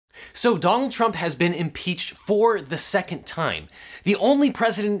So Donald Trump has been impeached for the second time, the only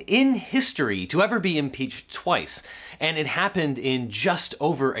president in history to ever be impeached twice. And it happened in just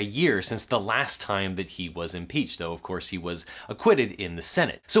over a year since the last time that he was impeached, though of course he was acquitted in the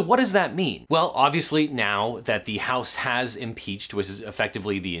Senate. So what does that mean? Well, obviously now that the House has impeached, which is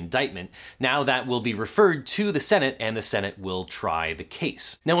effectively the indictment, now that will be referred to the Senate and the Senate will try the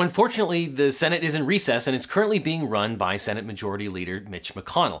case. Now, unfortunately, the Senate is in recess and it's currently being run by Senate Majority Leader Mitch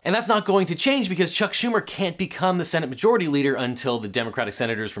McConnell. And that's not going to change because Chuck Schumer can't become the Senate Majority Leader until the Democratic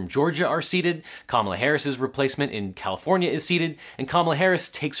senators from Georgia are seated, Kamala Harris's replacement in California is seated, and Kamala Harris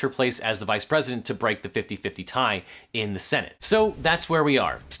takes her place as the vice president to break the 50-50 tie in the Senate. So that's where we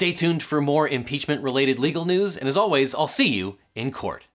are. Stay tuned for more impeachment-related legal news, and as always, I'll see you in court.